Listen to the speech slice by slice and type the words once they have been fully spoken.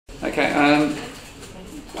Okay,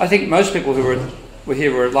 I think most people who were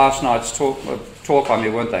here were at last night's talk by me,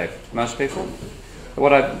 weren't they? Most people?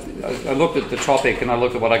 I looked at the topic and I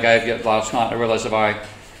looked at what I gave you last night and I realised if I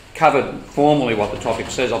covered formally what the topic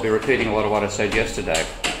says, I'll be repeating a lot of what I said yesterday.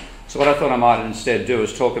 So what I thought I might instead do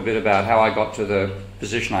is talk a bit about how I got to the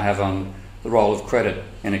position I have on the role of credit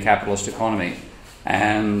in a capitalist economy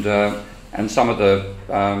and some of the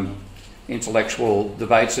intellectual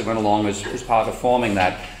debates that went along as part of forming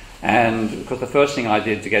that. And because the first thing I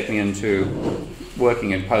did to get me into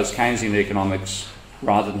working in post-Keynesian economics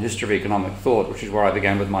rather than history of economic thought, which is where I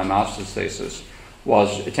began with my master's thesis,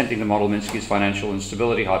 was attempting to model Minsky's financial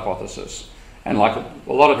instability hypothesis. And like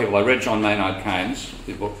a lot of people, I read John Maynard Keynes,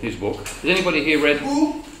 his book. Has anybody here read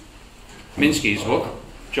Minsky's book,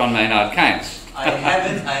 John Maynard Keynes? I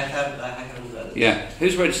haven't read it. Yeah.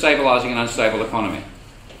 Who's read Stabilising an Unstable Economy?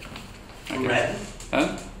 Okay. Who read it?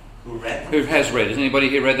 Huh? Who read it? Who has read? Has anybody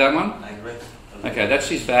here read that one? I read it. Okay, that's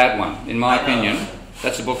his bad one. In my opinion,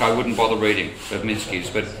 that's a book I wouldn't bother reading of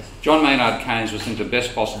Minsky's. But John Maynard Keynes was, I think, the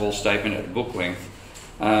best possible statement at book length.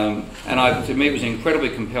 To me, it was an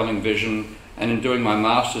incredibly compelling vision. And in doing my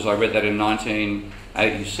master's, I read that in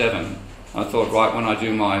 1987. I thought, right, when I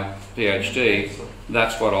do my PhD,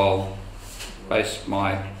 that's what I'll base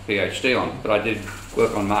my PhD on. But I did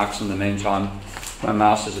work on Marx in the meantime, my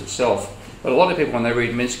master's itself. But a lot of people, when they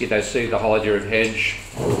read Minsky, they see the whole idea of hedge,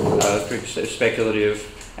 speculative,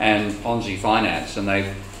 and Ponzi finance, and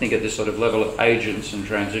they think at this sort of level of agents and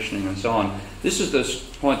transitioning and so on. This is the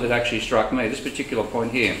point that actually struck me, this particular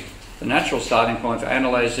point here. The natural starting point for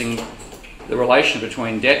analysing the relation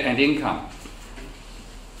between debt and income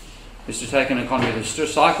is to take an economy that's a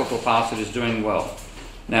cyclical path that is doing well.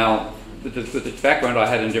 Now, with the background I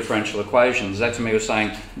had in differential equations, that to me was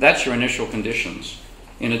saying that's your initial conditions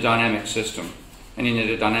in a dynamic system, and in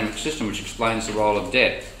a dynamic system which explains the role of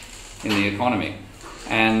debt in the economy.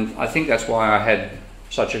 And I think that's why I had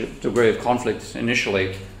such a degree of conflict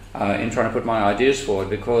initially in trying to put my ideas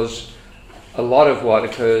forward, because a lot of what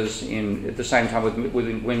occurs at the same time with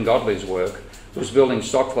Wynne Godley's work was building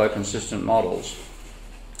stock flow consistent models.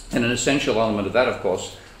 And an essential element of that, of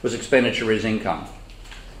course, was expenditure is income.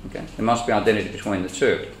 Okay? There must be identity between the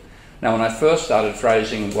two. Now, when I first started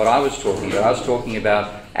phrasing what I was talking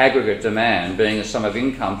about aggregate demand being a sum of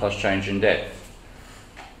income plus change in debt,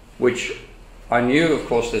 which I knew, of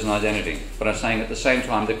course, there's an identity, but I was saying at the same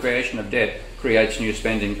time the creation of debt creates new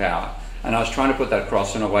spending power. And I was trying to put that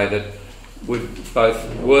across in a way that would both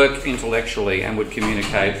work intellectually and would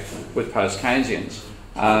communicate with post-Keynesians.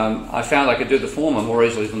 I found I could do the former more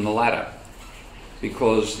easily than the latter,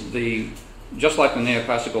 because just like the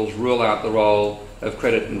neoclassicals rule out the role of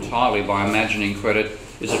credit entirely by imagining credit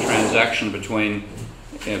is a transaction between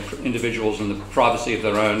individuals in the privacy of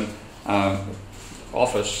their own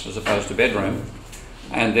office as opposed to bedroom,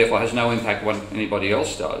 and therefore has no impact on what anybody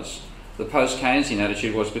else does. The post-Keynesian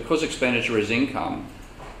attitude was because expenditure is income,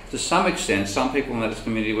 to some extent, some people in that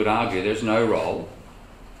community would argue there's no role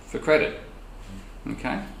for credit.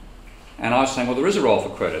 Okay? And I was saying, well, there is a role for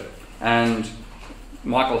credit. And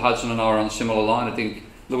Michael Hudson and I are on a similar line. I think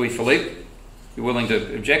Louis Philippe, you're willing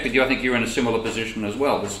to object with you. I think you're in a similar position as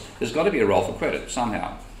well. There's got to be a role for credit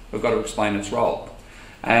somehow. We've got to explain its role.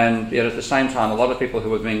 And yet at the same time, a lot of people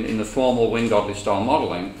who have been in the formal Wynne Godley style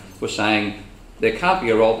modelling were saying there can't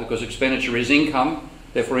be a role because expenditure is income,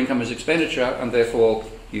 therefore income is expenditure, and therefore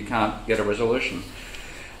you can't get a resolution.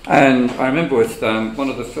 And I remember with one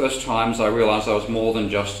of the first times I realised I was more than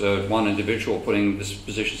just one individual putting this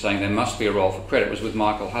position saying there must be a role for credit was with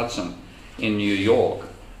Michael Hudson in New York.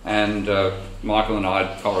 And Michael and I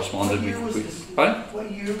had corresponded. What year was this? Pardon? What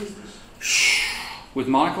year was this? With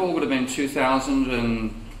Michael, it would have been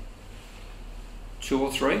 2002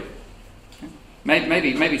 or 3.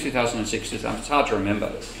 Maybe 2006. It's hard to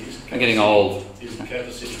remember. I'm getting old. He's in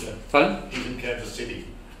Kansas City, though. Pardon? He's in Kansas City.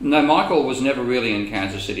 No, Michael was never really in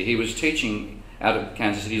Kansas City. He was teaching out of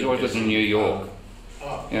Kansas City. He's always lived in New York.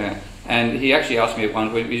 Oh. Yeah. And he actually asked me at one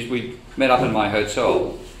point, we met up in my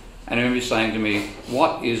hotel, and I remember saying to me,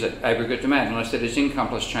 what is aggregate demand? And I said, it's income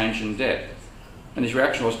plus change in debt. And his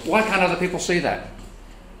reaction was, why can't other people see that?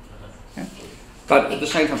 Okay. But at the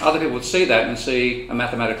same time, other people would see that and see a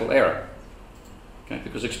mathematical error. Okay.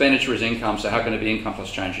 Because expenditure is income, so how can it be income plus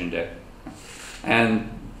change in debt? And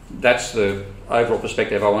that's the overall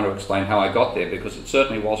perspective I want to explain how I got there, because it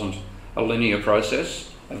certainly wasn't a linear process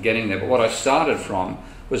of getting there. But what I started from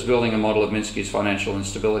was building a model of Minsky's financial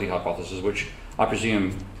instability hypothesis, which I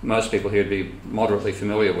presume most people here would be moderately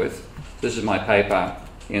familiar with. This is my paper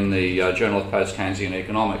in the Journal of Post-Keynesian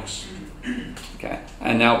Economics. Okay.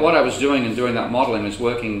 And now what I was doing in doing that modelling is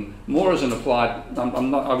working more as an applied.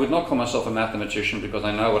 I would not call myself a mathematician because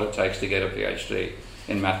I know what it takes to get a PhD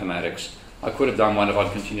in mathematics. I could have done one if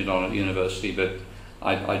I'd continued on at university, but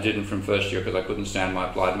I didn't from first year because I couldn't stand my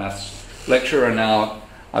applied maths lecturer, and now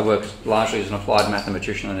I work largely as an applied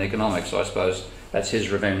mathematician in economics, so I suppose that's his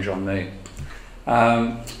revenge on me.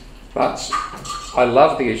 But I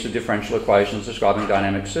love the use of differential equations describing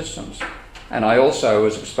dynamic systems. And I also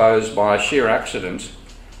was exposed by sheer accident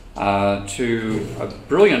to a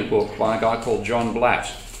brilliant book by a guy called John Blatt.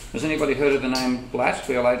 Has anybody heard of the name Blatt,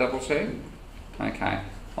 B-L-A-T-T? Okay,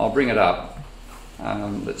 I'll bring it up.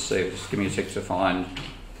 Let's see, just give me a sec to find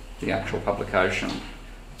the actual publication.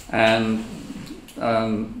 And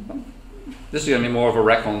this is going to be more of a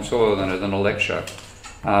raconteur than a lecture.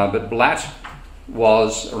 But Blatt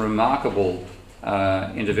was a remarkable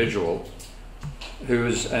individual who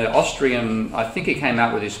was an Austrian. I think he came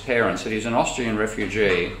out with his parents, that he's an Austrian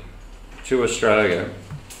refugee to Australia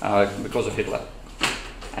because of Hitler.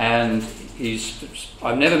 And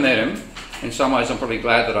I've never met him. In some ways I'm probably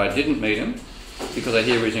glad that I didn't meet him, because I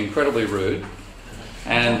hear he's incredibly rude.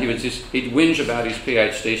 And he'd whinge about his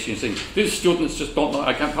PhD students, saying, these students just don't know,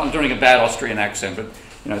 I'm doing a bad Austrian accent,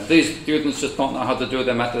 but these students just don't know how to do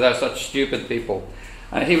their math, they're such stupid people.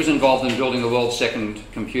 He was involved in building the world's second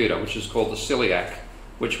computer, which is called the Celiac,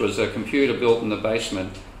 which was a computer built in the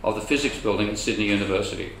basement of the physics building at Sydney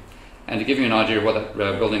University. And to give you an idea of what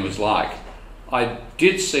that building was like, I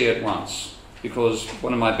did see it once, because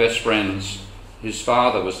one of my best friends, his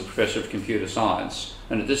father was the professor of computer science,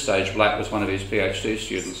 and at this stage Black was one of his PhD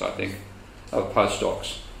students, I think, of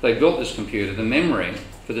postdocs. They built this computer. The memory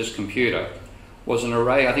for this computer was an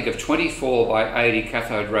array, I think, of 24 by 80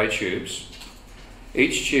 cathode ray tubes,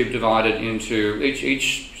 each tube divided into,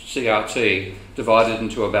 each CRT divided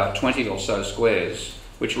into about 20 or so squares,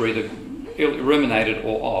 which were either illuminated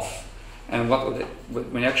or off. And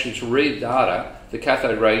when actually to read data, the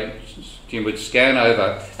cathode ray tube would scan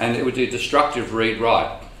over and it would do destructive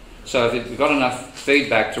read-write. So if it got enough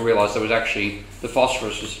feedback to realise there was actually the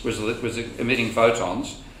phosphorus was emitting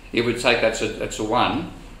photons, it would take that's a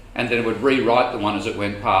 1, and then it would rewrite the 1 as it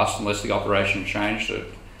went past unless the operation changed it.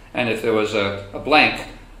 And if there was a blank,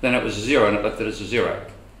 then it was a 0, and it left it as a 0.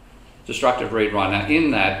 Destructive read-write. Now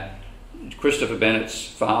in that, Christopher Bennett's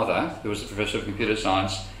father, who was a professor of computer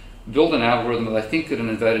science, built an algorithm that I think could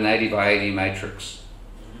invert an 80 by 80 matrix.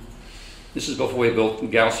 This is before we built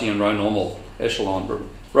Gaussian row normal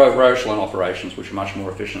row echelon operations, which are much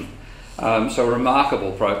more efficient. So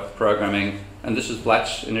remarkable programming, and this is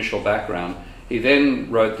Blatt's initial background. He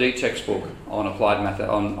then wrote the textbook on applied math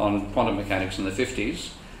on quantum mechanics in the 50s,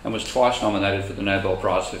 and was twice nominated for the Nobel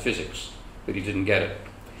Prize for Physics, but he didn't get it.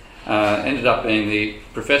 Ended up being the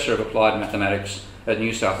professor of applied mathematics at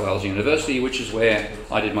New South Wales University, which is where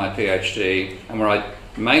I did my PhD, and where I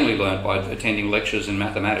mainly learned by attending lectures in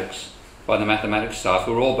mathematics by the mathematics staff,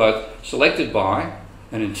 who were all both selected by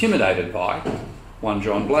and intimidated by one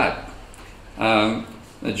John Blatt.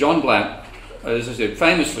 John Blatt, as I said,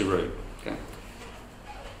 famously rude. Okay?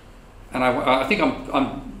 And I think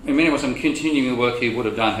in many ways I'm continuing the work he would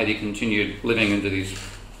have done had he continued living into these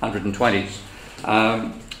 120s.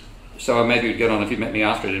 So maybe he'd get on if he met me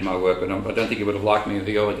after I did my work, but I don't think he would have liked me in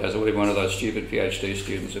the early days. I would have been one of those stupid PhD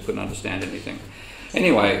students who couldn't understand anything.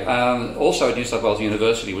 Anyway, also at New South Wales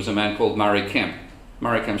University was a man called Murray Kemp.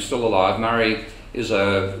 Murray Kemp's still alive. Murray is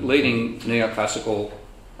a leading neoclassical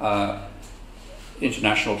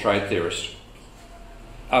international trade theorist.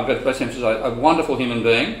 But he's a wonderful human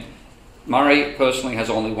being. Murray personally has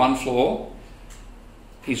only one flaw.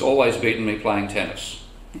 He's always beaten me playing tennis.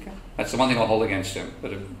 Okay. That's the one thing I'll hold against him.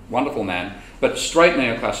 But a wonderful man. But straight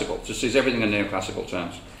neoclassical. Just sees everything in neoclassical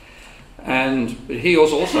terms. But he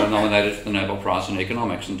was also nominated for the Nobel Prize in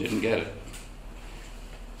Economics and didn't get it.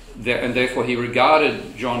 And therefore he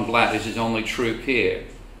regarded John Blatt as his only true peer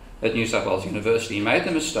at New South Wales University. He made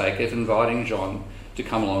the mistake of inviting John to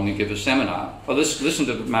come along and give a seminar. Or listen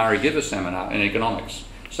to Murray give a seminar in economics.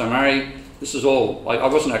 So Murray, this is all, I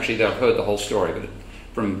wasn't actually there, I've heard the whole story, but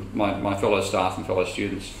from my fellow staff and fellow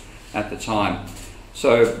students at the time.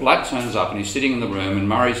 So Blatt turns up and he's sitting in the room, and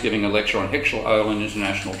Murray's giving a lecture on Heschel-Ohlin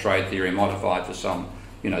international trade theory modified for some,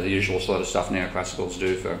 the usual sort of stuff neoclassicals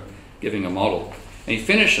do for giving a model. And he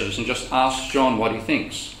finishes and just asks John what he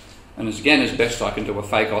thinks. And again, as best I can do a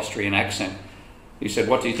fake Austrian accent, he said,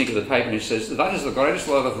 "What do you think of the paper?" And he says, "That is the greatest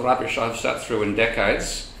load of rubbish I've sat through in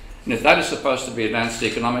decades. And if that is supposed to be advanced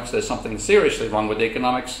economics, there's something seriously wrong with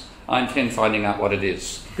economics. I intend finding out what it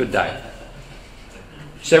is. Good day."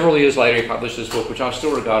 Several years later, he published this book, which I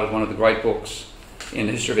still regard as one of the great books in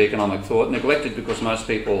the history of economic thought, neglected because most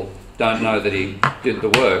people don't know that he did the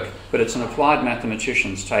work, but it's an applied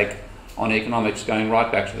mathematician's take on economics going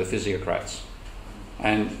right back to the physiocrats.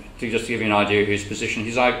 And to just give you an idea of his position,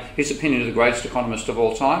 his opinion of the greatest economist of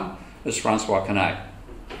all time is Francois Quesnay,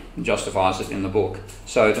 and justifies it in the book.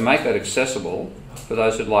 So to make that accessible for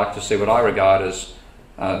those who'd like to see what I regard as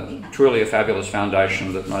truly a fabulous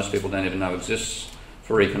foundation that most people don't even know exists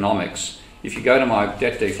for economics, if you go to my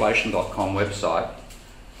debtdeflation.com website,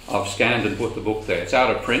 I've scanned and put the book there. It's out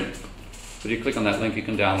of print, but you click on that link, you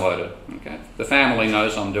can download it. Okay? The family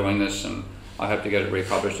knows I'm doing this, and I hope to get it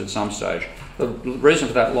republished at some stage. The reason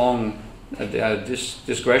for that long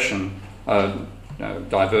digression,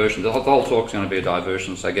 diversion, the whole talk's going to be a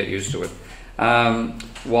diversion, so get used to it,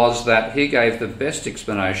 was that he gave the best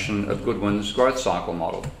explanation of Goodwin's growth cycle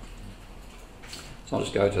model. So I'll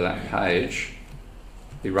just go to that page.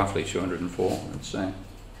 Be roughly 204, let's see.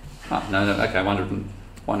 Okay,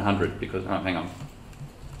 100 because, hang on.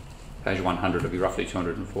 Page 100 will be roughly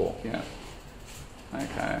 204, yeah.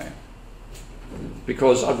 Okay.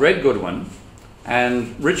 Because I've read Goodwin,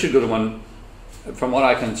 and Richard Goodwin, from what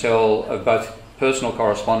I can tell of both personal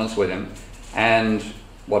correspondence with him and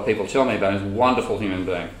what people tell me about him, is a wonderful human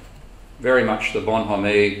being. Very much the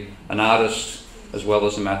bonhomie, an artist as well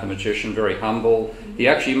as a mathematician, very humble. He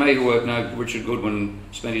actually, you may know Richard Goodwin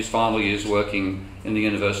spent his final years working in the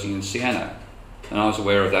university in Siena, and I was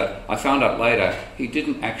aware of that. I found out later he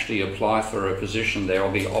didn't actually apply for a position there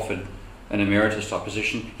or be offered an emeritus type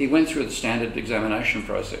position. He went through the standard examination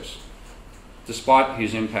process. Despite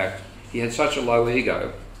his impact, he had such a low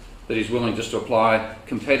ego that he's willing just to apply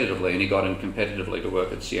competitively, and he got in competitively to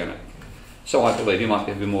work at Siena. So I believe, you might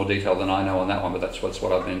give a bit more detail than I know on that one, but that's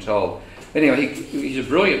what I've been told. Anyway, he's a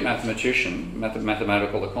brilliant mathematician,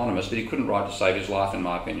 mathematical economist, but he couldn't write to save his life, in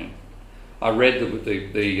my opinion. I read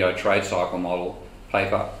the trade cycle model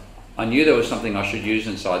paper. I knew there was something I should use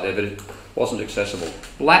inside there, but it wasn't accessible.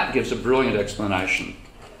 Blatt gives a brilliant explanation,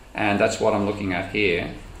 and that's what I'm looking at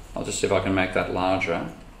here. I'll just see if I can make that larger.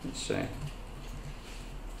 Let's see.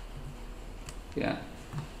 Yeah.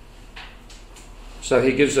 So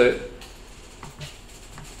he gives a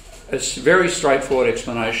very straightforward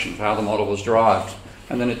explanation for how the model was derived.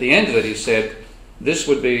 And then at the end of it, he said, this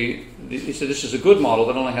is a good model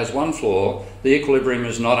that only has one flaw: the equilibrium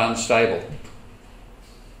is not unstable.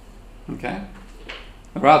 Okay?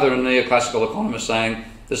 Rather than a neoclassical economist saying,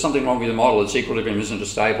 there's something wrong with the model, its equilibrium isn't a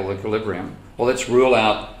stable equilibrium. Well, let's rule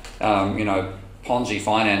out, Ponzi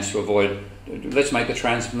finance to avoid, let's make a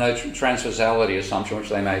transversality assumption, which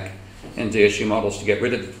they make in DSU models to get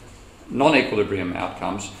rid of non-equilibrium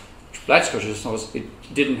outcomes. That's because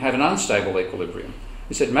it didn't have an unstable equilibrium.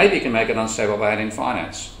 He said maybe you can make it unstable by adding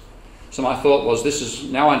finance. So my thought was,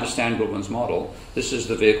 now I understand Goodwin's model, this is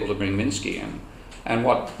the vehicle to bring Minsky in. And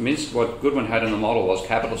what Goodwin had in the model was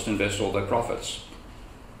capitalists invest all their profits.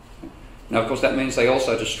 Now, of course, that means they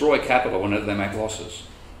also destroy capital whenever they make losses.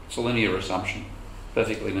 It's a linear assumption,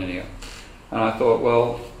 perfectly linear. And I thought,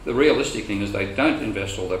 well, the realistic thing is they don't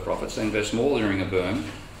invest all their profits. They invest more during a boom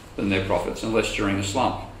than their profits, and less during a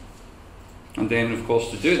slump. And then, of course,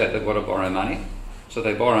 to do that, they've got to borrow money. So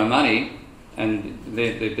they borrow money, and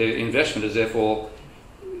their investment is therefore,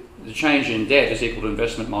 the change in debt is equal to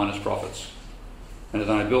investment minus profits. And then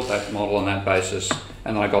I built that model on that basis,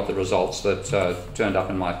 and I got the results that turned up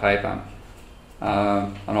in my paper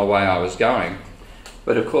on the way I was going.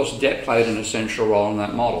 But of course, debt played an essential role in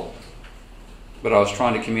that model. But I was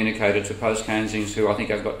trying to communicate it to post-Keynesians who I think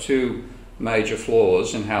have got two major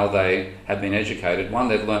flaws in how they have been educated. One,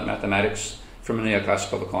 they've learnt mathematics from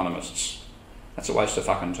neoclassical economists. That's a waste of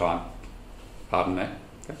fucking time. Pardon me.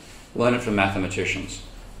 Okay. Learn it from mathematicians.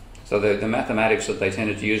 So the mathematics that they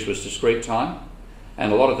tended to use was discrete time,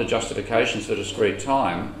 and a lot of the justifications for discrete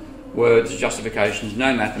time were the justifications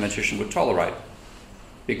no mathematician would tolerate.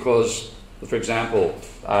 Because, for example,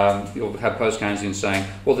 you'll have post-Keynesians saying,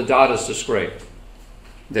 well, the data's discrete,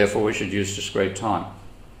 therefore we should use discrete time.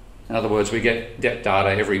 In other words, we get debt data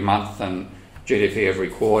every month and GDP every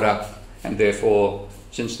quarter, and therefore,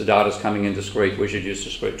 since the data's coming in discrete, we should use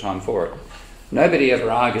discrete time for it. Nobody ever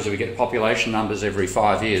argues that we get population numbers every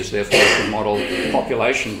 5 years, therefore we should model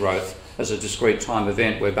population growth as a discrete time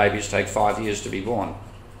event where babies take 5 years to be born.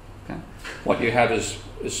 Okay? What you have is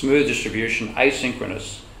a smooth distribution,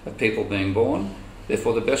 asynchronous, of people being born.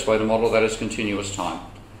 Therefore, the best way to model that is continuous time.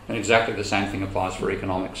 And exactly the same thing applies for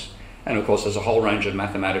economics. And of course, there's a whole range of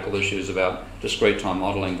mathematical issues about discrete time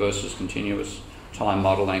modelling versus continuous time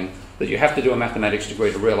modelling that you have to do a mathematics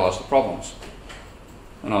degree to realise the problems.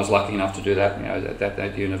 And I was lucky enough to do that, at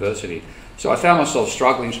that university. So I found myself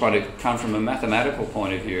struggling trying to come from a mathematical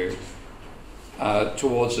point of view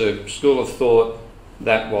towards a school of thought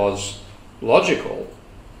that was logical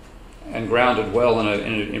and grounded well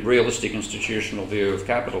in a realistic institutional view of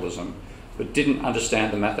capitalism, but didn't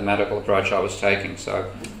understand the mathematical approach I was taking.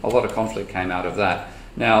 So a lot of conflict came out of that.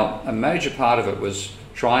 Now, a major part of it was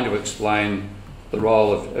trying to explain the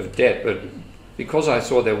role of debt, but because I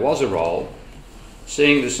saw there was a role,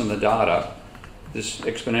 seeing this in the data, this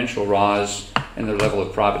exponential rise in the level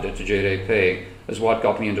of private debt to GDP, is what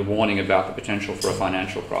got me into warning about the potential for a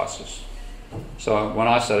financial crisis. So when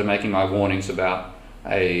I started making my warnings about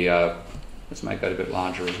let's make that a bit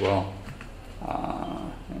larger as well. Hang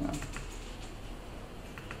on.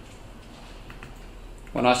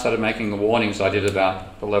 When I started making the warnings I did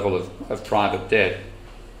about the level of private debt,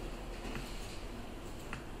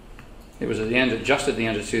 it was just at the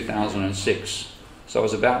end of 2006. So it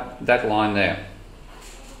was about that line there.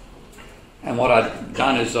 And what I'd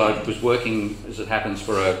done is I was working, as it happens,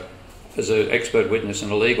 as an expert witness in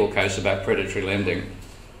a legal case about predatory lending.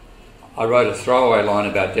 I wrote a throwaway line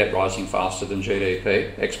about debt rising faster than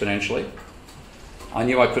GDP, exponentially. I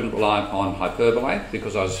knew I couldn't rely upon hyperbole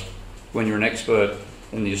because when you're an expert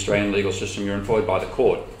in the Australian legal system, you're employed by the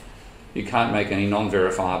court. You can't make any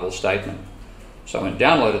non-verifiable statement. So when I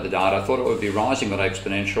downloaded the data, I thought it would be rising but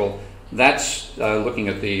exponential. That's looking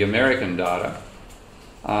at the American data.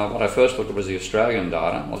 What I first looked at was the Australian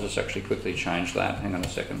data. I'll just actually quickly change that. Hang on a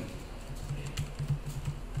second.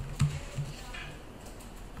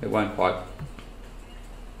 It won't quite.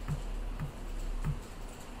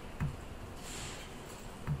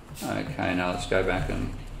 Okay, now let's go back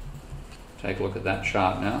and take a look at that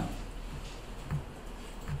chart now.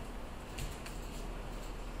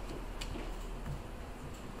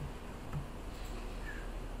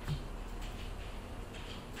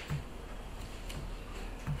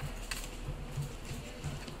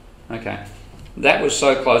 Okay, that was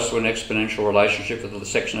so close to an exponential relationship with the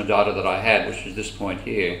section of data that I had, which is this point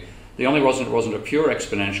here. The only reason it wasn't a pure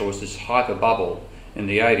exponential was this hyper bubble in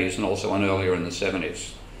the 80s and also one earlier in the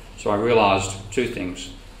 70s. So I realised two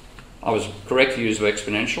things. I was correct to use the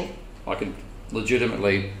exponential. I could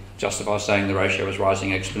legitimately justify saying the ratio was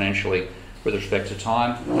rising exponentially with respect to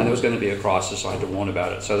time, and there was going to be a crisis. I had to warn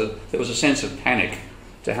about it. So there was a sense of panic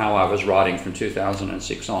to how I was writing from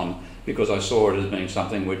 2006 on, because I saw it as being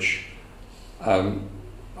something which I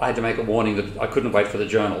had to make a warning that I couldn't wait for the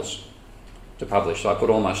journals to publish. So I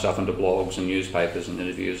put all my stuff into blogs and newspapers and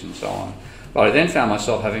interviews and so on. But I then found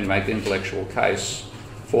myself having to make the intellectual case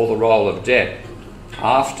for the role of debt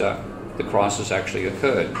after the crisis actually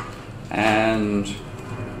occurred. And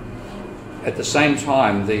at the same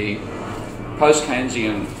time, the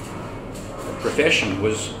post-Keynesian profession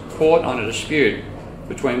was caught on a dispute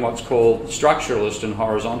between what's called structuralist and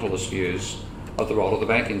horizontalist views of the role of the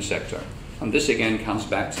banking sector. And this again comes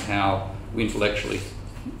back to how we intellectually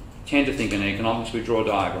tend to think in economics. We draw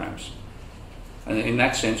diagrams. And in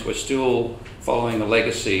that sense, we're still following the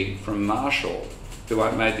legacy from Marshall,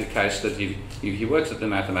 who made the case that he works at the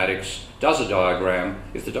mathematics, does a diagram.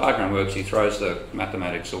 If the diagram works, he throws the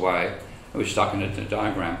mathematics away, and we're stuck in a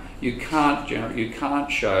diagram. You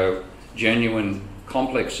can't show genuine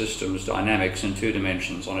complex systems dynamics in 2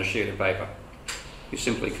 dimensions on a sheet of paper. You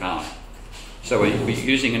simply can't. So we're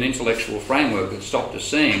using an intellectual framework that stopped us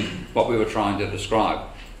seeing what we were trying to describe.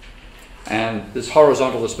 And this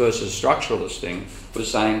horizontalist versus structuralist thing was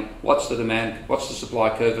saying, what's the demand, what's the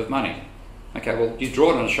supply curve of money? Okay, well, you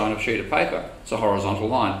draw it on a shiny sheet of paper, it's a horizontal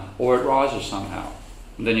line, or it rises somehow.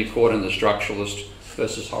 And then you're caught in the structuralist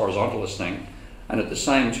versus horizontalist thing. And at the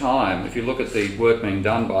same time, if you look at the work being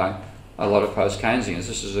done by a lot of post-Keynesians,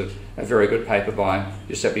 this is a very good paper by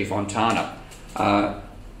Giuseppe Fontana.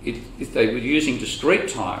 If they were using discrete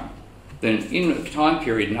time, then in a time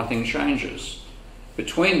period nothing changes.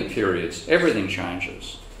 Between the periods, everything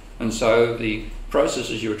changes. And so the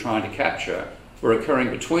processes you were trying to capture were occurring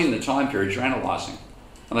between the time periods you're analysing.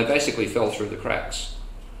 And they basically fell through the cracks.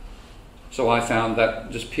 So I found that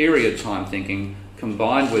just period time thinking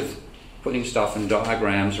combined with putting stuff in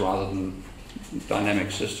diagrams rather than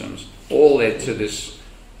dynamic systems all led to this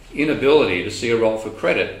inability to see a role for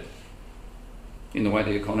credit in the way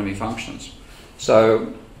the economy functions.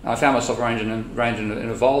 So I found myself arranging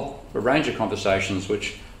a range of conversations,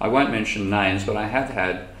 which I won't mention names, but I have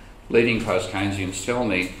had leading post-Keynesians tell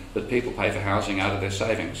me that people pay for housing out of their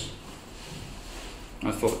savings.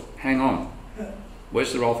 I thought, hang on,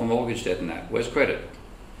 where's the role for mortgage debt in that? Where's credit?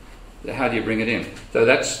 How do you bring it in? So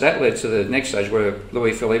that led to the next stage where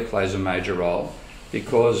Louis Philippe plays a major role,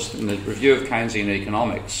 because in the review of Keynesian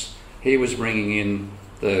economics, he was bringing in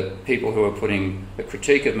the people who were putting a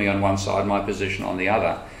critique of me on one side, my position on the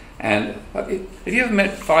other. And have you ever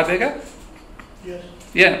met Feiberger? Yes.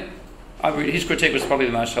 Yeah. his critique was probably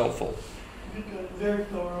the most helpful. Very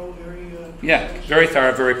thorough, very... Yeah, very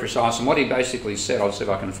thorough, very precise. And what he basically said, I'll see if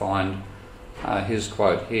I can find his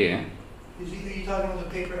quote here. Are you talking about the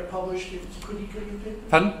paper I published, his critique of your paper?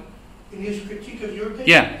 Pardon? In his critique of your paper?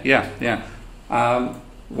 Yeah.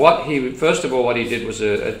 First of all, what he did was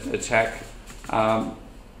attack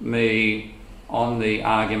me on the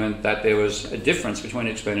argument that there was a difference between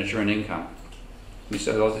expenditure and income. He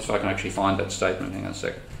said, if I can actually find that statement, hang on a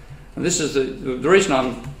second. And this is the reason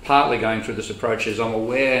I'm partly going through this approach is I'm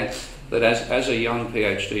aware that as a young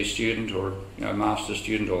PhD student or a master's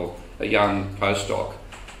student or a young postdoc,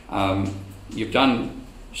 you've done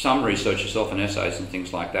some research yourself in essays and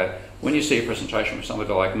things like that. When you see a presentation from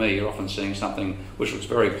somebody like me, you're often seeing something which looks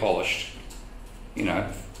very polished.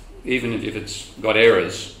 Even if it's got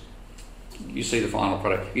errors, you see the final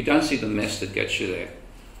product. You don't see the mess that gets you there.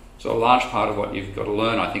 So a large part of what you've got to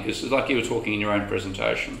learn, I think, is like you were talking in your own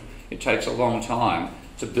presentation. It takes a long time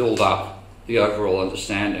to build up the overall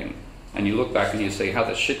understanding. And you look back and you see, how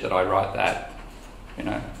the shit did I write that?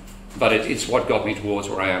 But it's what got me towards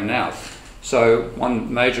where I am now. So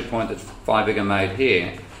one major point that Fibiger made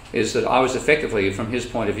here is that I was effectively, from his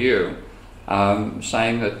point of view,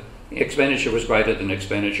 saying that expenditure was greater than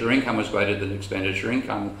expenditure, income was greater than expenditure,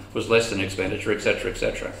 income was less than expenditure, etc.,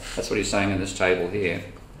 etc. That's what he's saying in this table here.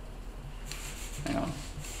 Hang on.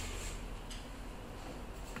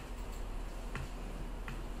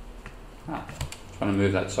 Trying to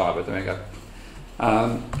move that side, but there we go.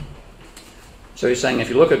 So he's saying if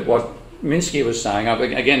you look at what Minsky was saying,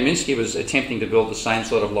 again, Minsky was attempting to build the same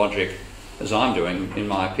sort of logic as I'm doing, in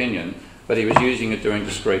my opinion, but he was using it during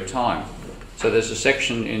discrete time. So there's a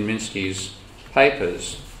section in Minsky's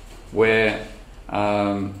papers where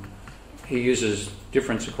he uses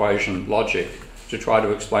difference equation logic to try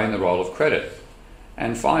to explain the role of credit.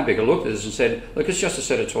 And Fibiger looked at this and said, look, it's just a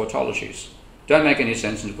set of tautologies. Don't make any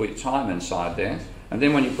sense to put time inside there. And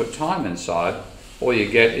then when you put time inside, all you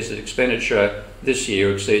get is that expenditure this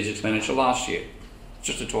year exceeds expenditure last year. It's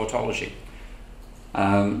just a tautology.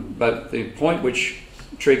 But the point which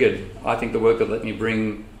triggered, I think, the work that let me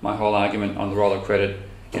bring my whole argument on the role of credit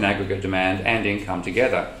in aggregate demand and income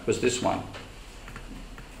together was this one.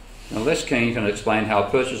 Unless Keane can explain how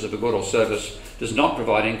purchase of a good or service does not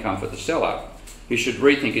provide income for the seller, he should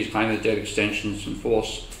rethink his claim that debt extensions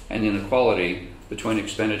enforce an inequality between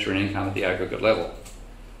expenditure and income at the aggregate level.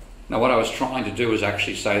 Now, what I was trying to do was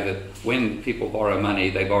actually say that when people borrow money,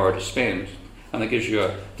 they borrow to spend, and that gives you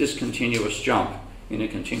a discontinuous jump in a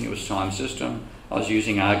continuous time system. I was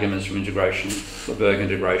using arguments from integration, Lebesgue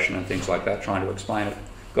integration and things like that, trying to explain it.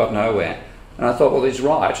 Got nowhere. And I thought, well, he's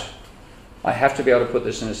right. I have to be able to put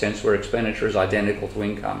this in a sense where expenditure is identical to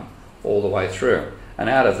income all the way through. And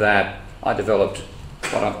out of that, I developed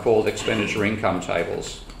what I've called expenditure income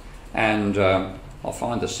tables. And I'll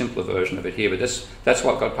find the simpler version of it here, but that's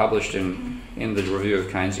what got published in the Review of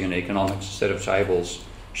Keynesian Economics, a set of tables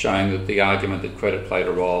showing that the argument that credit played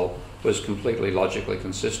a role was completely logically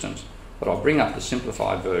consistent. But I'll bring up the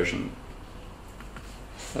simplified version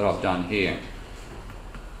that I've done here.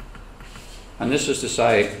 And this is to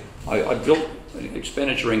say, I built an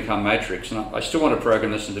expenditure income matrix, and I still want to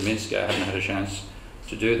program this into Minsky. I haven't had a chance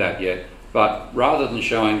to do that yet. But rather than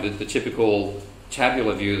showing the typical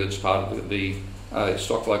tabular view that's part of the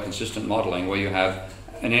stock flow consistent modelling, where you have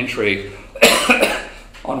an entry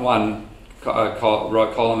on one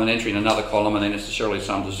row column, an entry in another column, and they necessarily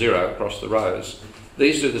sum to zero across the rows.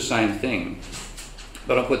 These do the same thing,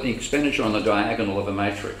 but I put the expenditure on the diagonal of a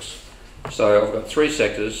matrix. So I've got three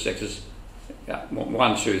sectors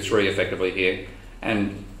 1, 2, 3 effectively here,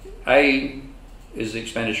 and A is the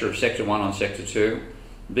expenditure of sector 1 on sector 2,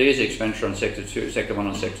 B is the expenditure on sector 1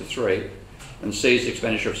 on sector 3, and C is the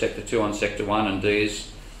expenditure of sector 2 on sector 1, and D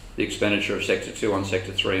is the expenditure of sector 2 on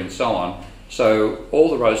sector 3, and so on. So all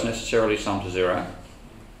the rows necessarily sum to zero.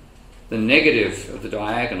 The negative of the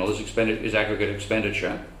diagonal is aggregate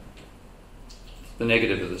expenditure, the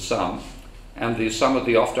negative of the sum, and the sum of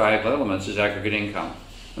the off-diagonal elements is aggregate income,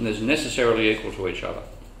 and they're necessarily equal to each other.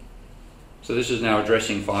 So this is now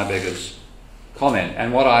addressing Fibiger's comment.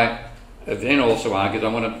 And what I have then also argued, I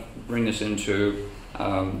want to bring this into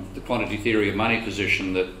the quantity theory of money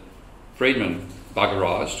position that Friedman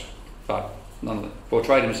buggerised, but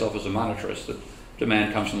portrayed himself as a monetarist, that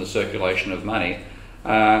demand comes from the circulation of money.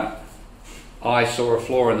 I saw a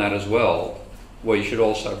flaw in that as well, where you should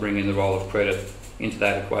also bring in the role of credit into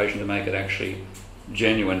that equation to make it actually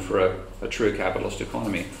genuine for a true capitalist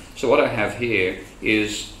economy. So what I have here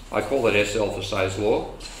is, I call it SL for Say's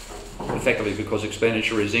law, effectively because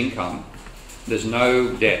expenditure is income. There's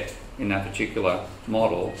no debt in that particular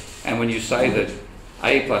model, and when you say that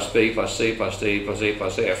A plus B plus C plus D plus E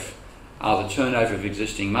plus F are the turnover of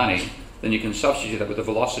existing money, then you can substitute that with the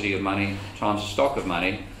velocity of money times the stock of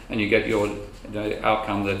money, and you get the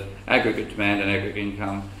outcome that aggregate demand and aggregate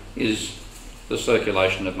income is the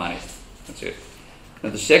circulation of money. That's it. Now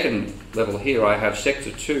the second level here, I have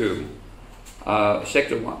sector 2,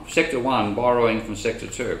 sector 1 borrowing from sector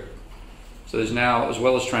 2. So there's now, as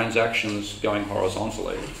well as transactions going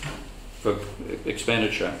horizontally for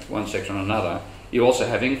expenditure, one sector and another, you also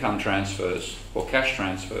have income transfers or cash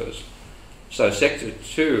transfers. So sector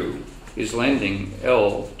 2 is lending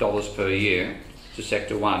L dollars per year to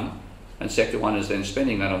sector 1, and sector 1 is then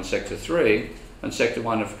spending that on sector 3, and sector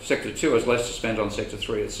 2 has less to spend on sector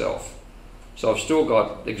 3 itself. So I've still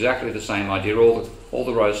got exactly the same idea, all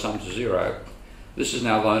the rows sum to zero. This is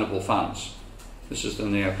now loanable funds. This is the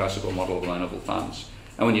neoclassical model of loanable funds.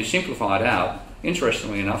 And when you simplify it out,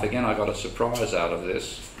 interestingly enough, again I got a surprise out of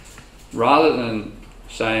this. Rather than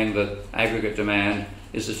saying that aggregate demand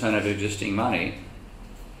is the turnover of existing money,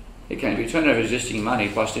 it can be turnover of existing money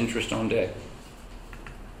plus interest on debt.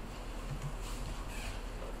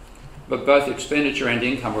 But both expenditure and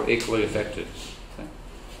income are equally affected. Okay?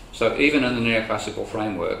 So even in the neoclassical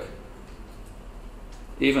framework,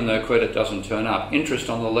 even though credit doesn't turn up, interest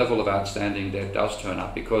on the level of outstanding debt does turn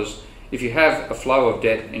up, because if you have a flow of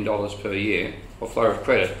debt in dollars per year, or flow of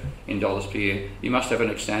credit in dollars per year, you must have an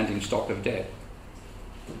outstanding stock of debt.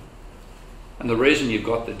 And the reason you've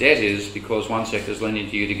got the debt is because one sector is lending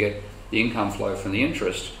to you to get the income flow from the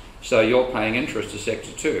interest, so you're paying interest to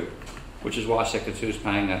sector 2, which is why sector 2 is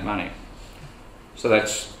paying that money. So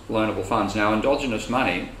that's loanable funds. Now endogenous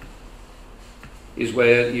money is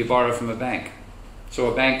where you borrow from a bank.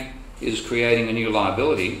 So a bank is creating a new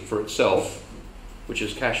liability for itself, which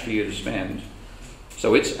is cash for you to spend.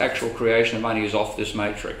 So its actual creation of money is off this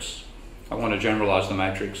matrix. I want to generalize the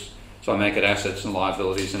matrix, so I make it assets and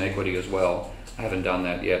liabilities and equity as well. I haven't done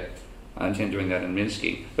that yet. I intend doing that in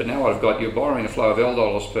Minsky. But now I've got, you're borrowing a flow of L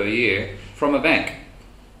dollars per year from a bank.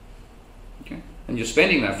 Okay? And you're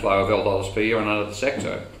spending that flow of L dollars per year on another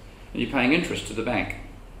sector, and you're paying interest to the bank.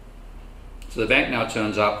 So the bank now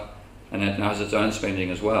turns up and it now has its own spending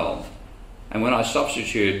as well. And when I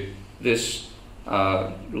substitute this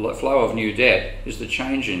flow of new debt is the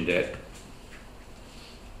change in debt.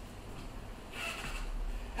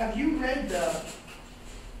 Have you read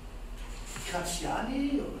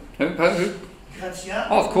Katsiani? Who? Katsiani?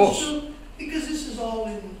 Oh, of course. Because this is all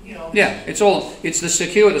in, Yeah, it's the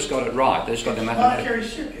secure that's got it right. That's got the mathematics. monetary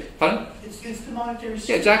circuit. Pardon? It's the monetary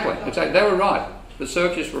circuit. Yeah, exactly. They were right. The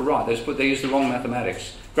circuits were right. They used the wrong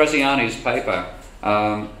mathematics. Graziani's paper,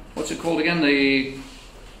 what's it called again?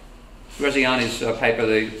 Graziani's paper,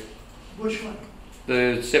 Which one?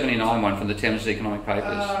 the 79 one from the Thames Economic Papers.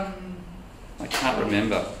 I can't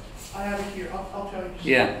remember. I have it here. I'll tell you.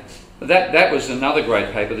 Yeah, that was another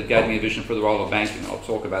great paper that gave me a vision for the role of banking. I'll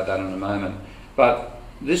talk about that in a moment. But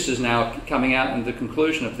this is now coming out, and the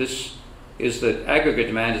conclusion of this is that aggregate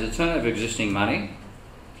demand is the turnover of existing money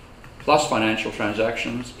plus financial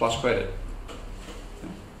transactions plus credit.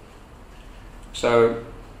 So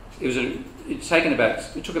it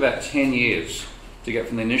took about 10 years to get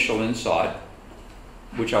from the initial insight,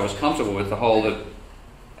 which I was comfortable with, the whole that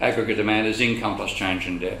aggregate demand is income plus change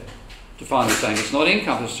in debt, to finally saying it's not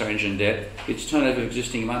income plus change in debt, it's turnover of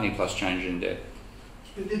existing money plus change in debt.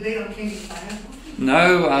 The debate on Keynes, I have one?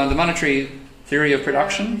 No, the monetary theory of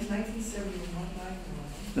production. It's 1971.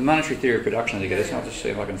 The monetary theory of production, I think it is. I'll just see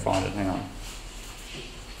if I can find it. Hang on.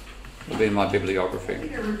 It'll be in my bibliography. I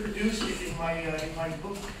think I reproduced it in my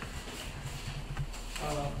book.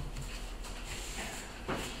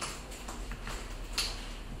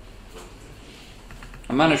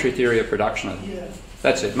 A monetary theory of production. Yeah.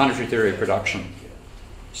 That's it, monetary theory of production.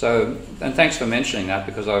 So, and thanks for mentioning that,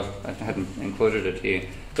 because I hadn't included it here.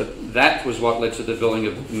 But that was what led to the building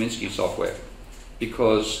of the Minsky software.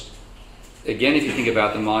 Because, again, if you think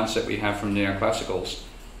about the mindset we have from neoclassicals,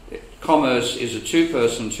 commerce is a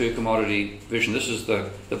two-person, two-commodity vision. This is the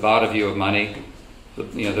Barter view of money.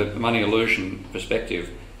 The money illusion perspective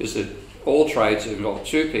is that all trades involve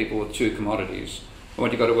two people with two commodities. And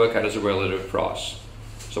what you've got to work out is a relative price.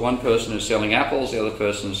 So one person is selling apples, the other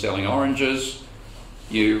person is selling oranges.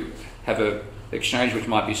 You have an exchange which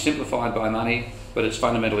might be simplified by money, but it's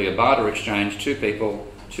fundamentally a barter exchange, two people,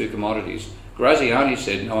 two commodities. Graziani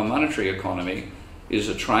said, no, a monetary economy is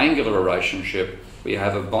a triangular relationship where you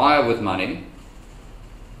have a buyer with money,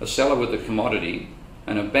 a seller with the commodity,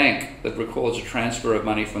 and a bank that records a transfer of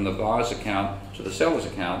money from the buyer's account to the seller's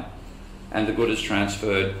account, and the good is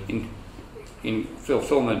transferred in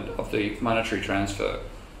fulfillment of the monetary transfer.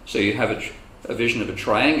 So you have a vision of a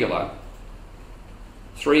triangular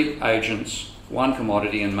 3 agents, 1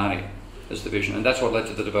 commodity and money as the vision. And that's what led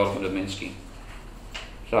to the development of Minsky.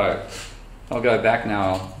 So I'll go back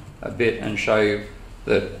now a bit and show you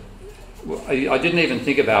that I didn't even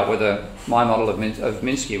think about whether my model of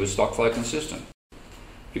Minsky was stock flow consistent.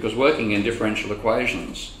 Because working in differential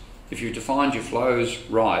equations, if you defined your flows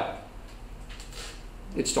right,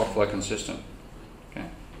 it's stock flow consistent. Okay?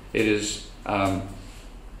 It is a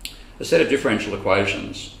set of differential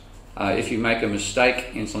equations. If you make a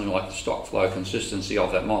mistake in something like the stock flow consistency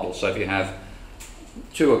of that model, so if you have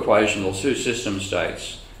 2 equations or 2 system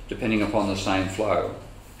states depending upon the same flow,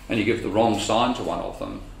 and you give the wrong sign to one of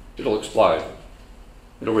them, it'll explode.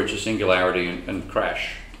 It'll reach a singularity and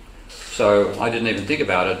crash. So I didn't even think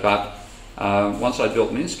about it, but once I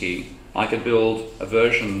built Minsky, I could build a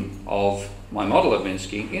version of my model of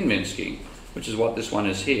Minsky in Minsky, which is what this one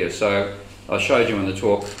is here. So I showed you in the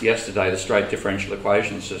talk yesterday the straight differential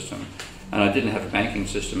equation system, and I didn't have a banking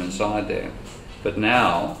system inside there. But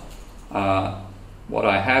now, what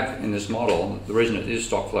I have in this model, the reason it is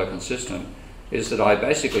stock flow consistent, is that I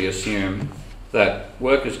basically assume that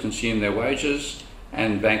workers consume their wages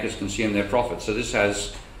and bankers consume their profits. So this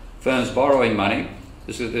has firms borrowing money.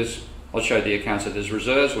 I'll show you the accounts. So there's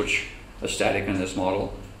reserves, which are static in this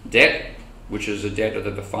model. Debt, which is a debt of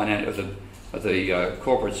the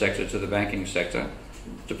corporate sector to the banking sector.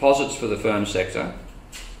 Deposits for the firm sector.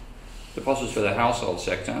 Deposits for the household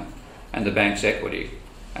sector, and the bank's equity.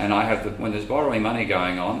 And I have when there's borrowing money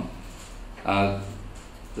going on,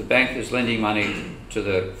 the bank is lending money to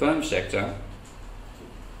the firm sector,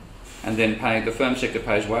 and then the firm sector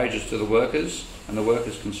pays wages to the workers, and the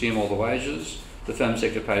workers consume all the wages. The firm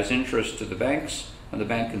sector pays interest to the banks, and the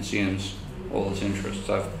bank consumes all its interest.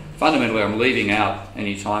 So fundamentally, I'm leaving out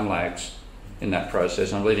any time lags in that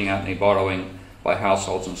process. I'm leaving out any borrowing by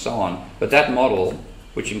households and so on. But that model,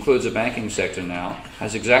 which includes a banking sector now,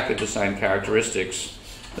 has exactly the same characteristics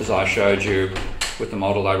as I showed you with the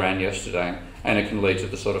model I ran yesterday, and it can lead to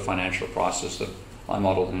the sort of financial crisis that I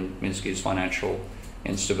modelled in Minsky's financial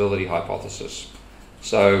instability hypothesis.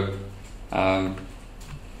 So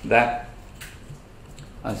that,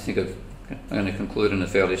 I think, I'm going to conclude in a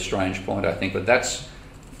fairly strange point, I think, but that's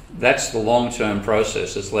the long-term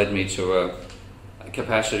process that's led me to a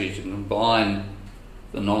capacity to combine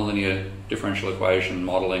the nonlinear differential equation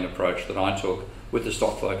modelling approach that I took with the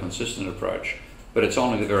stock flow consistent approach. But it's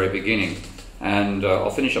only the very beginning. And I'll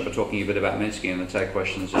finish up by talking a bit about Minsky and then take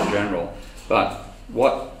questions in general. But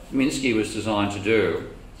what Minsky was designed to do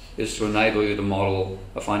is to enable you to model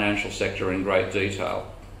a financial sector in great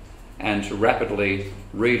detail and to rapidly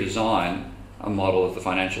redesign a model of the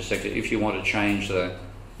financial sector if you want to change the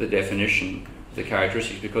definition, the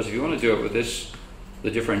characteristics. Because if you want to do it with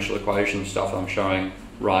the differential equation stuff I'm showing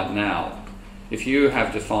right now, if you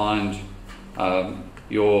have defined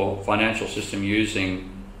your financial system using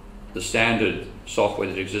the standard software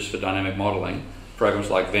that exists for dynamic modelling, programs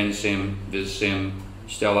like VenSim, VisSim,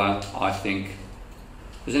 Stella, I think.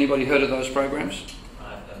 Has anybody heard of those programs?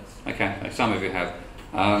 Okay, some of you have.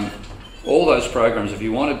 All those programs, if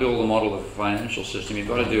you want to build a model of a financial system, you've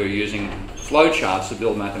got to do it using flowcharts to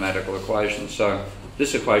build mathematical equations. So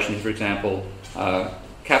this equation, for example,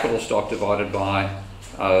 capital stock divided by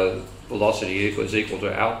velocity is equal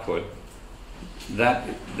to output. That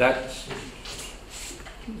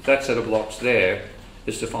set of blocks there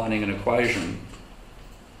is defining an equation.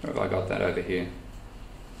 Where have I got that over here?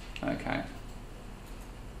 Okay.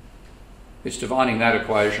 It's defining that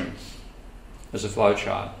equation as a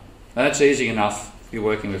flowchart. Now that's easy enough if you're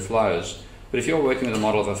working with flows, but if you're working with a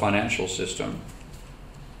model of a financial system,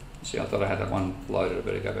 see, I thought I had that one loaded. I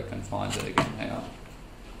better go back and find it again. Hang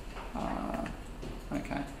on.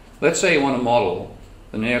 Okay. Let's say you want to model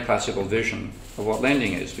the neoclassical vision of what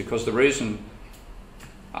lending is, because the reason...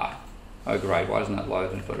 oh great, why doesn't that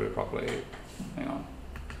load and put it properly? Hang on.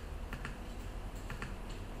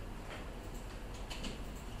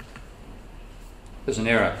 There's an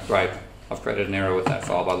error. Great. I've created an error with that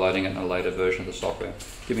file by loading it in a later version of the software.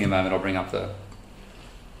 Give me a moment, I'll bring up the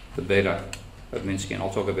beta of Minsky, and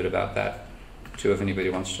I'll talk a bit about that too if anybody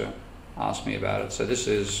wants to ask me about it. So this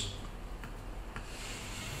is...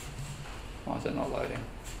 Why is that not loading?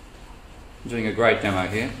 I'm doing a great demo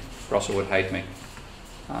here. Russell would hate me.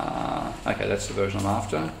 Okay, that's the version I'm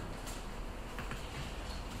after.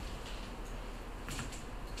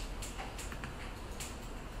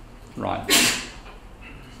 Right.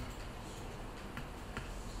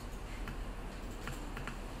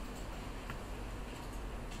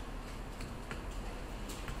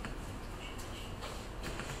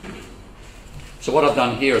 So what I've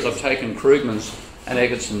done here is I've taken Krugman's and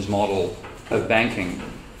Eggertson's model of banking,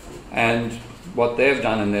 and what they've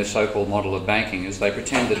done in their so-called model of banking is they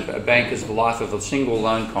pretend that a bank is the life of a single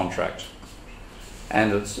loan contract.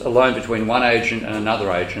 And it's a loan between one agent and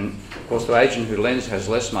another agent. Of course, the agent who lends has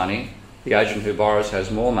less money, the agent who borrows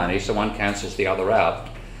has more money, so one cancels the other out.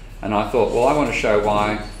 And I thought, well, I want to show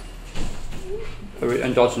why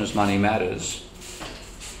endogenous money matters.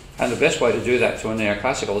 And the best way to do that to a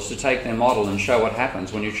neoclassical is to take their model and show what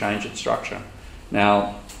happens when you change its structure.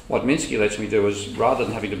 Now, what Minsky lets me do is, rather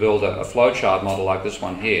than having to build a flowchart model like this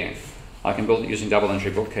one here, I can build it using double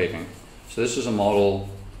entry bookkeeping. So this is a model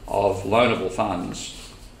of loanable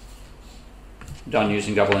funds done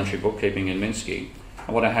using double entry bookkeeping in Minsky.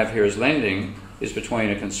 And what I have here is lending is between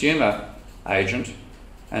a consumer agent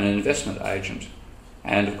and an investment agent.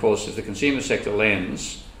 And of course, if the consumer sector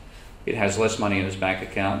lends, it has less money in its bank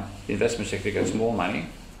account. The investment sector gets more money.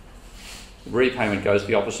 Repayment goes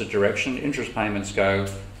the opposite direction. Interest payments go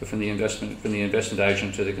from the investment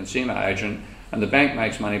agent to the consumer agent, and the bank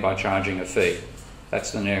makes money by charging a fee.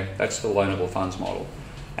 That's the loanable funds model.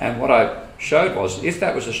 And what I showed was, if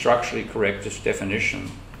that was a structurally correct definition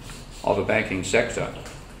of a banking sector,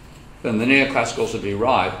 then the neoclassicals would be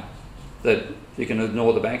right that you can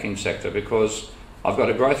ignore the banking sector, because I've got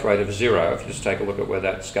a growth rate of 0. If you just take a look at where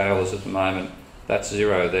that scale is at the moment, that's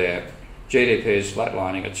 0 there. GDP is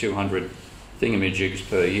flatlining at 200 thingamajigs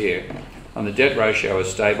per year, and the debt ratio is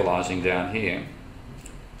stabilising down here.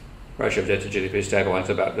 Ratio of debt to GDP is stabilising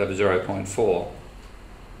to about 0.4.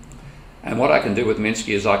 And what I can do with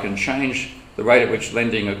Minsky is I can change the rate at which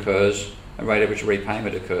lending occurs and rate at which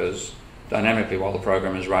repayment occurs dynamically while the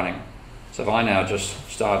program is running. So if I now just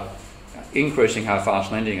start increasing how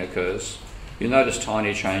fast lending occurs, you notice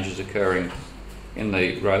tiny changes occurring in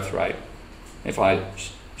the growth rate. If I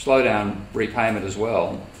slow down repayment as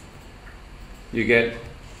well, you get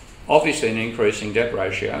obviously an increasing debt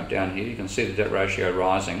ratio down here. You can see the debt ratio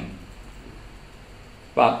rising.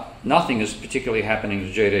 But nothing is particularly happening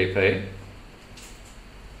to GDP.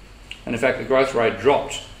 And in fact, the growth rate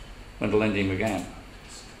dropped when the lending began.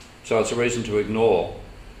 So it's a reason to ignore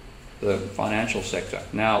the financial sector.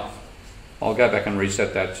 Now, I'll go back and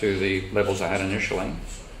reset that to the levels I had initially.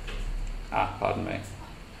 Pardon me.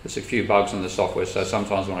 There's a few bugs in the software, so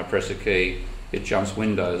sometimes when I press a key, it jumps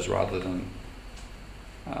windows rather than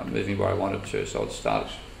moving where I want it to. So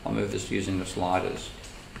I'll move this using the sliders.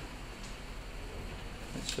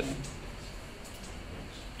 Let's see.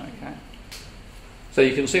 Okay. So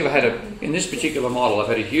you can see in this particular model, I've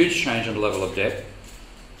had a huge change in the level of debt,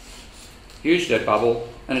 huge debt bubble,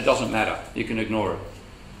 and it doesn't matter. You can ignore it.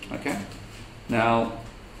 Okay? Now,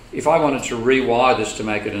 if I wanted to rewire this to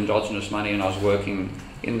make it endogenous money, and I was working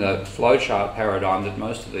in the flowchart paradigm that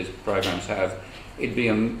most of these programs have, I'd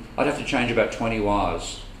have to change about 20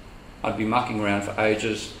 wires. I'd be mucking around for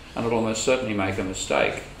ages, and I'd almost certainly make a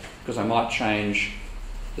mistake, because I might change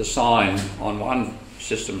the sign on one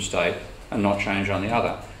system state and not change on the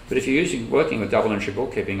other. But if you're working with double entry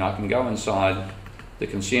bookkeeping, I can go inside the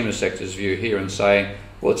consumer sector's view here and say,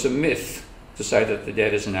 well, it's a myth to say that the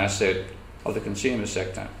debt is an asset of the consumer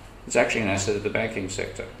sector. It's actually an asset of the banking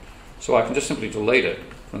sector. So I can just simply delete it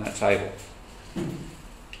from that table.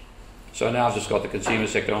 So now I've just got the consumer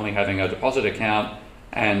sector only having a deposit account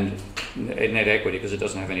and net equity because it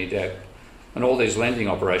doesn't have any debt. And all these lending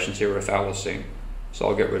operations here are a fallacy. So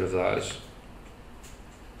I'll get rid of those.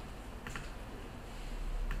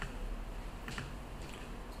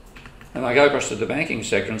 And I go across to the banking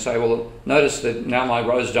sector and say, well, notice that now my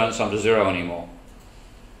rows don't sum to 0 anymore.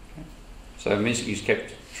 Okay. So Minsky's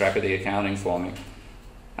kept track of the accounting for me.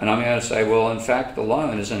 And I'm going to say, well, in fact, the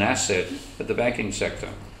loan is an asset at the banking sector.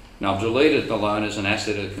 Now, I've deleted the loan as an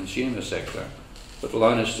asset of the consumer sector, but the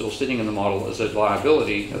loan is still sitting in the model as a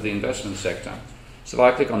liability of the investment sector. So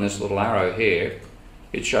if I click on this little arrow here,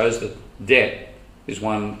 it shows that debt is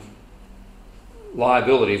one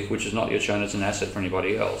liability which is not yet shown as an asset for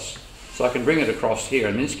anybody else. So I can bring it across here,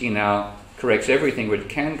 and Minsky now corrects everything which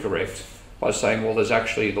can correct by saying, well, there's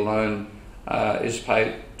actually the loan is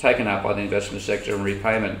taken up by the investment sector and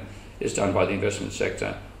repayment is done by the investment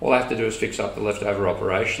sector. All I have to do is fix up the leftover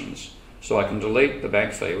operations. So I can delete the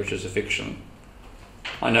bank fee, which is a fiction.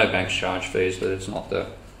 I know banks charge fees, but it's not the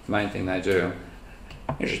main thing they do.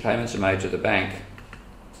 Interest payments are made to the bank,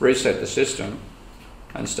 reset the system,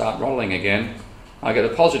 and start rolling again. I get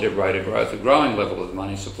a positive rate of growth, a growing level of the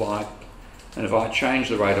money supply. And if I change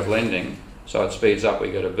the rate of lending so it speeds up,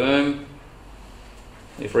 we get a boom.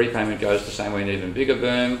 If repayment goes the same way, an even bigger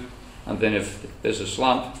boom. And then if there's a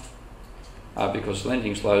slump, because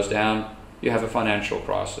lending slows down, you have a financial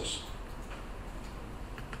crisis.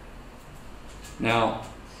 Now,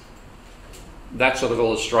 that sort of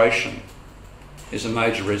illustration is a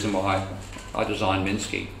major reason why I designed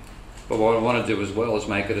Minsky. But what I want to do as well is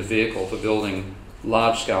make it a vehicle for building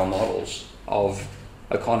large-scale models of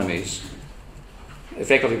economies,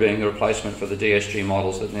 effectively being the replacement for the DSG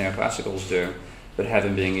models that neoclassicals do, but have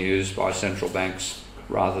them being used by central banks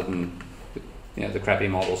rather than the crappy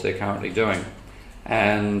models they're currently doing.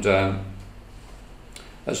 And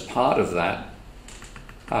as part of that,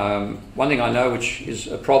 one thing I know which is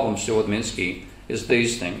a problem still with Minsky is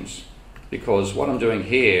these things, because what I'm doing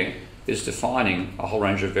here is defining a whole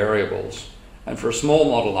range of variables. And for a small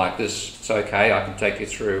model like this, it's okay, I can take you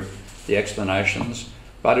through the explanations,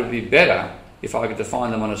 but it would be better if I could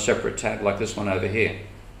define them on a separate tab like this one over here.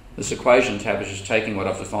 This equation tab is just taking what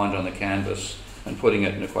I've defined on the canvas and putting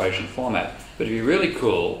it in equation format. But it'd be really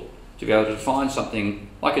cool to be able to define something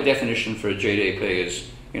like a definition for a GDP is,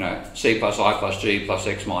 C plus I plus G plus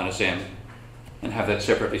X minus M, and have that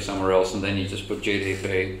separately somewhere else, and then you just put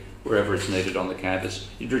GDP wherever it's needed on the canvas.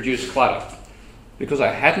 You'd reduce clutter. Because I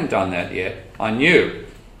hadn't done that yet, I knew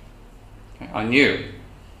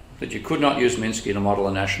that you could not use Minsky to model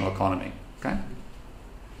a national economy. Okay?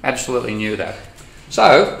 Absolutely knew that.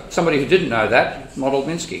 So, somebody who didn't know that modelled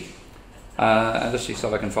Minsky. And let's see if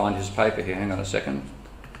I can find his paper here. Hang on a second.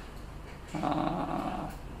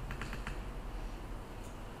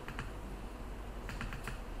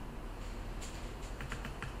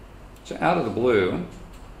 So out of the blue,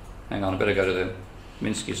 hang on, I better go to the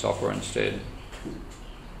Minsky software instead.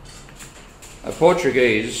 A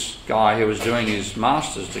Portuguese guy who was doing his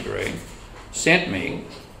master's degree sent me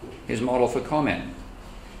his model for comment.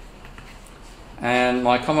 And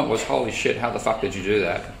my comment was, holy shit, how the fuck did you do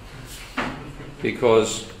that?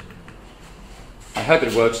 Because I hope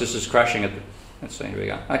it works. This is crashing at the... Let's see, here we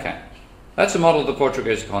go. Okay. That's a model of the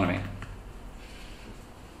Portuguese economy.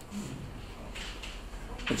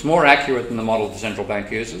 It's more accurate than the model the central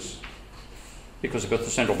bank uses, because the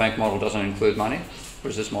central bank model doesn't include money,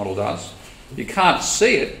 whereas this model does. You can't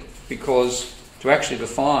see it because to actually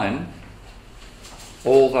define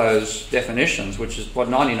all those definitions, which is what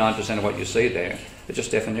 99% of what you see there, are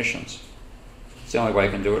just definitions. It's the only way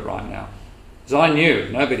you can do it right now. Because I knew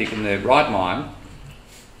nobody in their right mind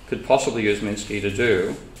could possibly use Minsky to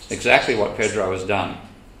do exactly what Pedro has done,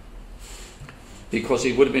 because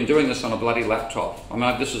he would have been doing this on a bloody laptop. I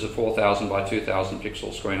mean, this is a 4,000 by 2,000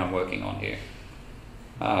 pixel screen I'm working on here.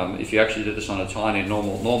 If you actually did this on a tiny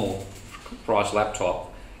normal price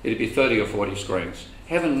laptop, it'd be 30 or 40 screens.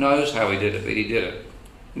 Heaven knows how he did it, but he did it.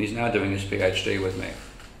 And he's now doing his PhD with me.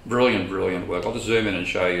 Brilliant, brilliant work. I'll just zoom in and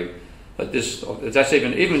show you that that's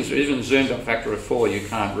even zoomed up factor of 4, you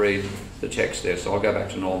can't read the text there, so I'll go back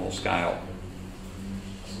to normal scale.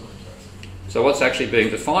 So what's actually being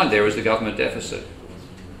defined there is the government deficit.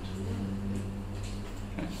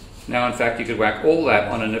 Okay. Now, in fact, you could whack all that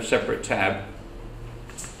on a separate tab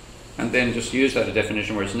and then just use that as a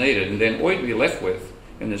definition where it's needed, and then all you'd be left with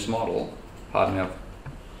in this model, pardon me, I've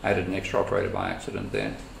added an extra operator by accident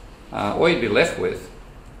there, all you'd be left with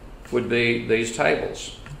would be these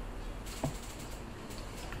tables.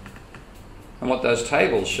 And what those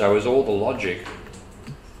tables show is all the logic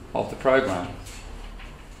of the program.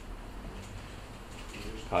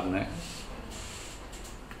 Pardon me.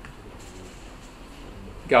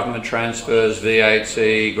 Government transfers,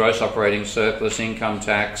 VAT, gross operating surplus, income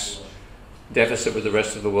tax, deficit with the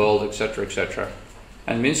rest of the world, etc., etc.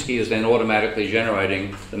 And Minsky is then automatically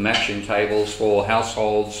generating the matching tables for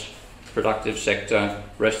households, productive sector,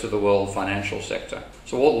 rest of the world, financial sector.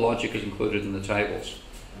 So all the logic is included in the tables.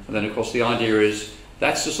 And then, of course, the idea is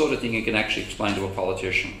that's the sort of thing you can actually explain to a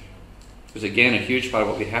politician. Because, again, a huge part of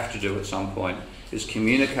what we have to do at some point is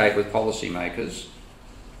communicate with policymakers,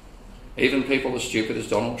 even people as stupid as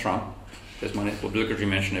Donald Trump, there's my obligatory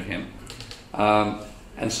mention of him,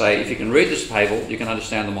 and say, if you can read this table, you can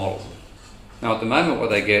understand the model. Now, at the moment, what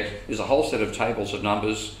they get is a whole set of tables of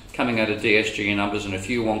numbers coming out of DSG numbers and a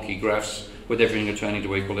few wonky graphs with everything returning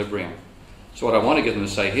to equilibrium. So what I want to get them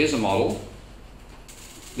to say, here's a model,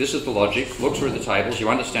 this is the logic, look through the tables, you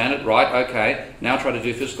understand it, right, okay, now try to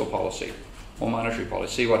do fiscal policy or monetary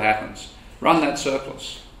policy, see what happens. Run that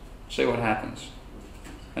surplus, see what happens.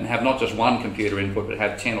 And have not just one computer input, but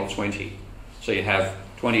have 10 or 20. So you have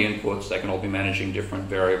 20 inputs, they can all be managing different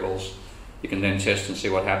variables. You can then test and see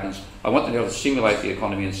what happens. I want them to be able to simulate the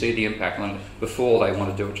economy and see the impact on it before they want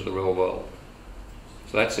to do it to the real world.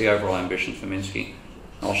 So that's the overall ambition for Minsky.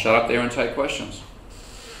 I'll shut up there and take questions.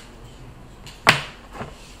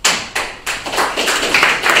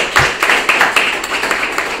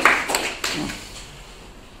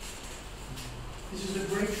 This is a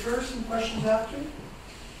break first and questions after?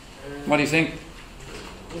 What do you think?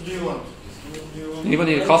 What do you want?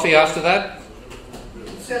 Anybody need a coffee after that?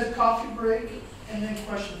 Let's says coffee break and then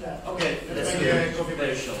questions that. Okay, let's Thank do you. it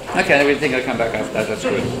very short. Okay, we think I'll come back after that. That's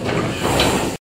good.